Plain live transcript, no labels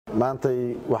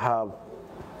maantay waxaa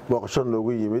booqasho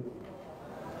loogu yimid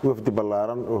wafdi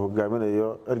ballaaran oo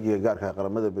hogaaminayo ergeyga gaarka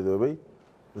qaramada midoobay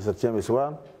Mr. James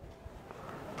Swan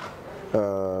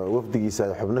wafdigiisa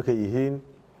ay xubno ka yihiin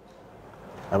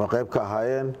ama qayb ka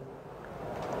ahaayeen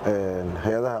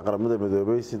hay'adaha qaramada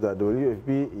midoobay sida WFP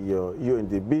iyo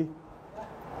UNDP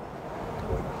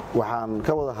waxaan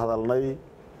ka wada hadalnay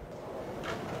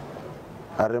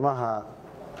arrimaha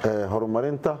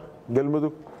horumarinta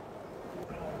Galmudug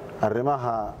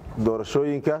arrimaha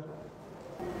doorashooyinka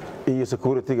iyo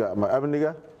security-ga ama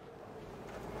amniga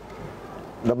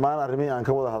dhammaan arrimihii aan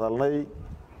ka wada hadalnay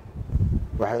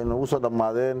waxay nagu soo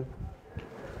dhamaadeen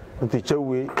intii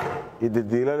jawi iyo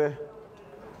dadiilo leh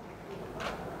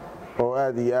oo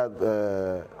aad iyo aad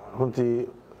runtii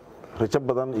rajo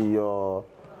badan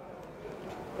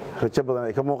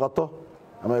ay ka muuqato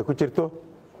ama ay ku jirto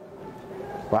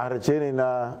waxaan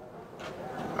rajaynaynaa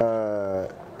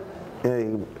inay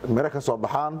miro ka soo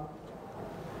baxaan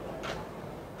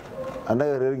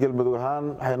annaga reer Galmudug ahaan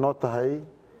waxay noo tahay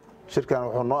shirkan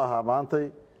wuxuu noo ahaa maantay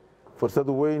fursad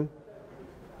weyn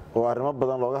oo arrimo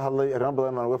badan looga hadlay arrimo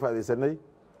badan aan uga faa'iideysanay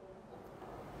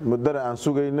muddana aan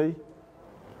sugaynay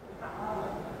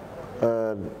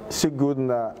si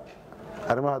guudna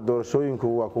arrimaha doorashooyinku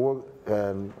waa kuwa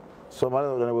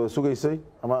Soomaalida oo dhan wada sugaysay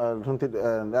ama runtii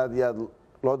aad iyo aad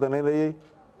loo daneynayay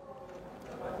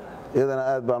iyadana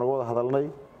aad baan uga wada hadalnay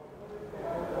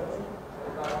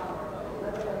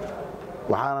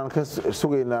waxaanan ka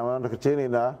sugaynaa ama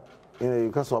rajaynaynaa inay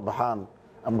ka soo baxaan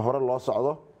ama hore loo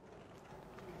socdo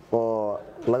oo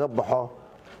laga baxo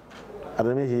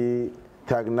arrimihii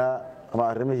taagnaa ama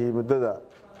arrimihii muddada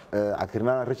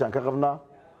cakirnaan rishaan ka qabnaa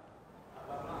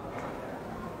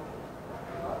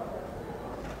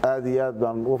aad iyo aad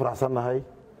baan ugu faraxsannahay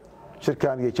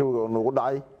shirkan iyo jawiga oo nagu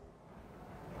dhacay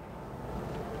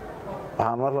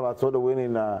waxaan mar labaad soo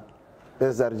dhaweynaynaa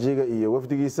SRG-ga iyo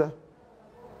wafdigiisa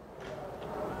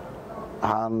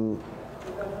waxaan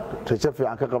rajo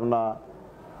fiican ka qabnaa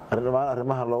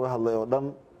arrimaha looga hadlay oo dhan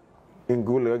in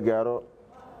guul laga gaaro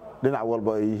dhinac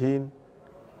walba ay yihiin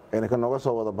inay ka nooga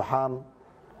soo wada baxaan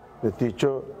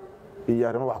natiijo iyo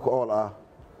arrimo wax ku ool ah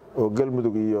oo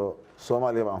Galmudug iyo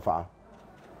Soomaaliyaba anfaca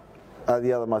aad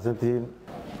iyo aad mahadsantihiin.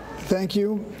 Thank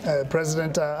you,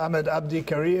 President Ahmed Abdi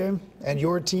Kariye and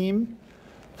your team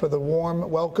for the warm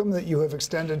welcome that you have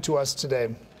extended to us today.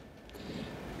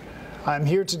 I'm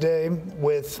here today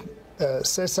with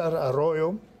Cesar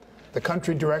Arroyo, the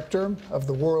country director of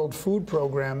the World Food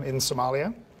Program in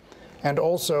Somalia, and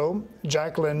also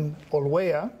Jacqueline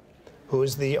Olweya, who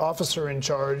is the officer in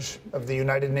charge of the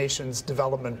United Nations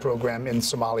Development Program in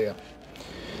Somalia.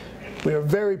 We are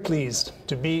very pleased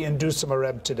to be in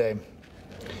Dhuusamareeb today.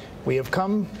 We have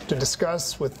come to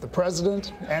discuss with the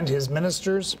President and his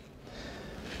ministers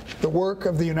the work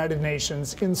of the United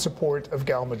Nations in support of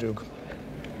Galmudug.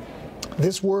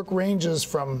 This work ranges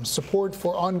from support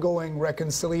for ongoing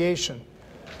reconciliation,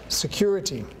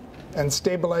 security, and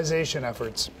stabilization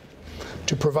efforts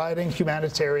to providing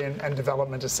humanitarian and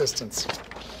development assistance.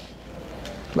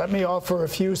 Let me offer a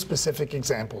few specific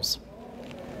examples.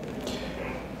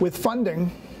 With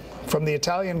funding from the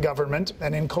Italian government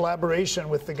and in collaboration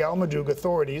with the Galmudug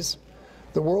authorities,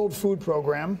 the World Food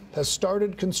Program has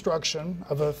started construction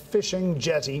of a fishing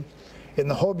jetty in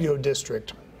the Hobyo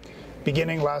district,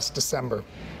 beginning last December.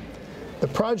 The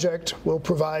project will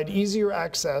provide easier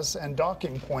access and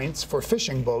docking points for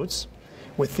fishing boats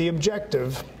with the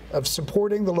objective of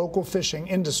supporting the local fishing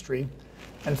industry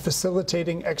and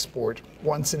facilitating export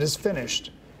once it is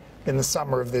finished in the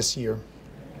summer of this year.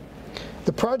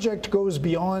 The project goes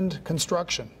beyond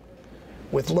construction.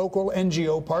 With local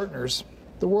NGO partners,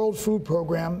 the World Food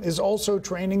Program is also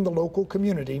training the local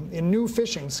community in new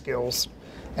fishing skills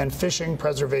and fishing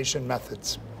preservation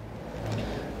methods.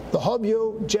 The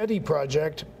Hobyo Jetty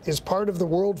project is part of the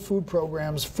World Food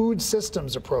Program's food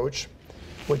systems approach,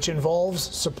 which involves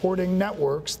supporting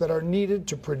networks that are needed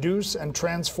to produce and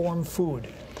transform food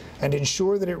and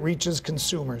ensure that it reaches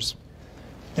consumers.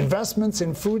 Investments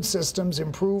in food systems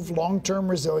improve long-term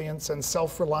resilience and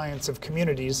self-reliance of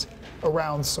communities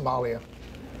around Somalia.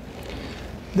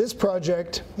 This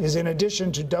project is in addition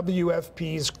to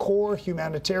WFP's core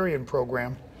humanitarian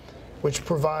program, which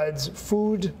provides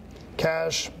food,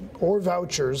 cash, or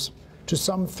vouchers to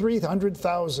some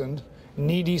 300,000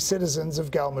 needy citizens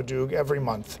of Galmudug every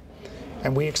month.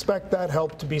 And we expect that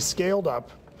help to be scaled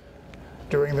up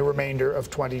during the remainder of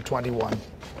 2021.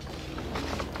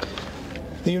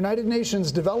 The United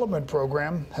Nations Development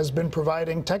Program has been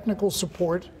providing technical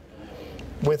support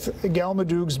with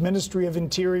Galmudug's Ministry of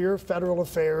Interior, Federal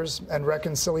Affairs, and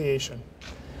Reconciliation.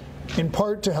 in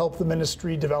part to help the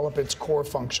ministry develop its core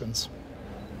functions.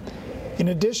 In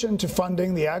addition to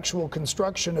funding the actual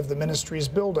construction of the ministry's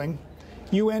building,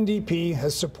 UNDP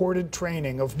has supported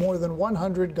training of more than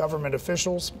 100 government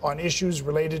officials on issues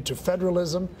related to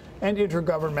federalism and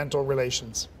intergovernmental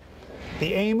relations.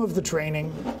 The aim of the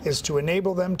training is to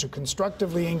enable them to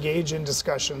constructively engage in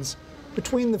discussions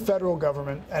between the federal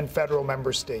government and federal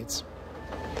member states.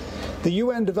 The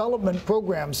UN Development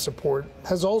Program's support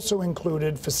has also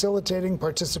included facilitating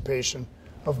participation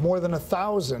of more than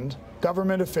 1,000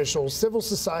 government officials, civil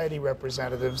society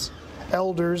representatives,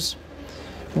 elders,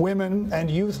 women,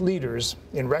 and youth leaders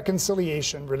in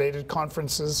reconciliation-related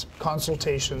conferences,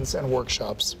 consultations, and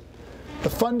workshops. The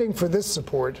funding for this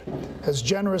support has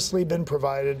generously been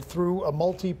provided through a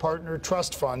multi-partner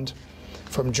trust fund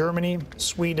from Germany,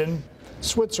 Sweden,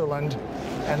 Switzerland,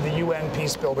 and the UN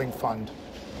Peacebuilding Fund.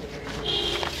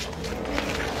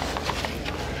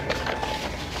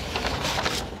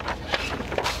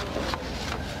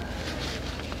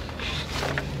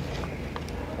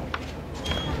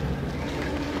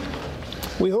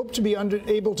 We hope to be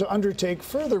able to undertake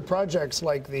further projects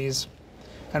like these,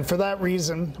 and for that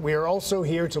reason, we are also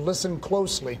here to listen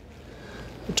closely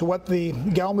to what the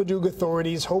Galmudug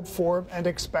authorities hope for and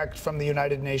expect from the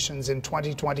United Nations in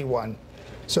 2021,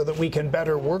 so that we can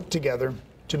better work together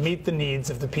to meet the needs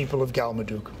of the people of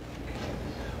Galmudug.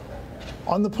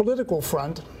 On the political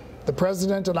front, the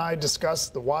President and I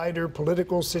discussed the wider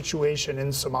political situation in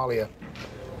Somalia,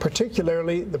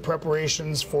 particularly the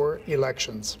preparations for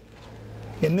elections.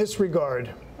 In this regard,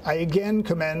 I again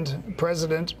commend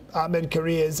President Ahmed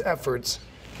Kariy's efforts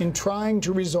in trying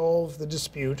to resolve the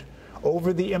dispute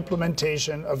over the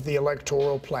implementation of the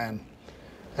electoral plan,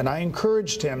 and I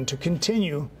encouraged him to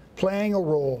continue playing a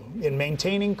role in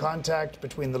maintaining contact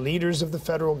between the leaders of the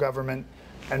federal government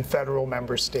and federal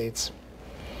member states.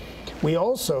 We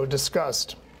also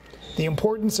discussed the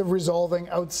importance of resolving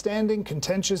outstanding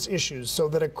contentious issues so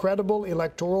that a credible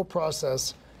electoral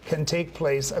process can take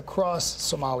place across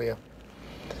Somalia.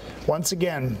 Once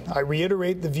again, I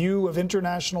reiterate the view of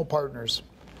international partners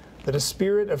that a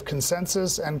spirit of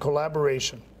consensus and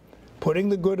collaboration, putting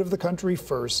the good of the country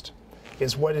first,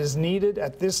 is what is needed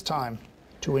at this time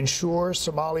to ensure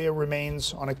Somalia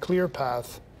remains on a clear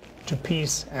path to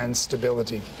peace and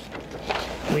stability.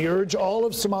 We urge all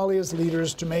of Somalia's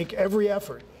leaders to make every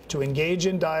effort to engage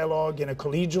in dialogue in a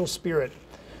collegial spirit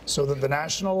so that the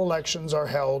national elections are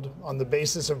held on the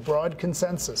basis of broad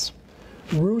consensus,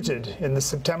 rooted in the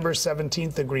September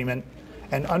 17th agreement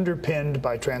and underpinned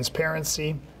by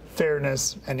transparency,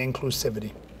 fairness, and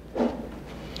inclusivity.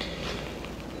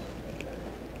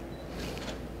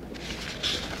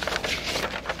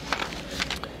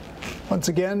 Once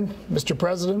again, Mr.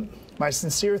 President, my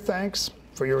sincere thanks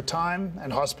for your time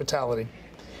and hospitality.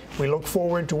 We look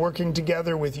forward to working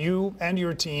together with you and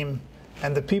your team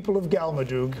and the people of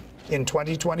Galmudug in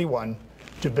 2021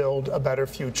 to build a better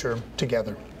future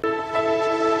together.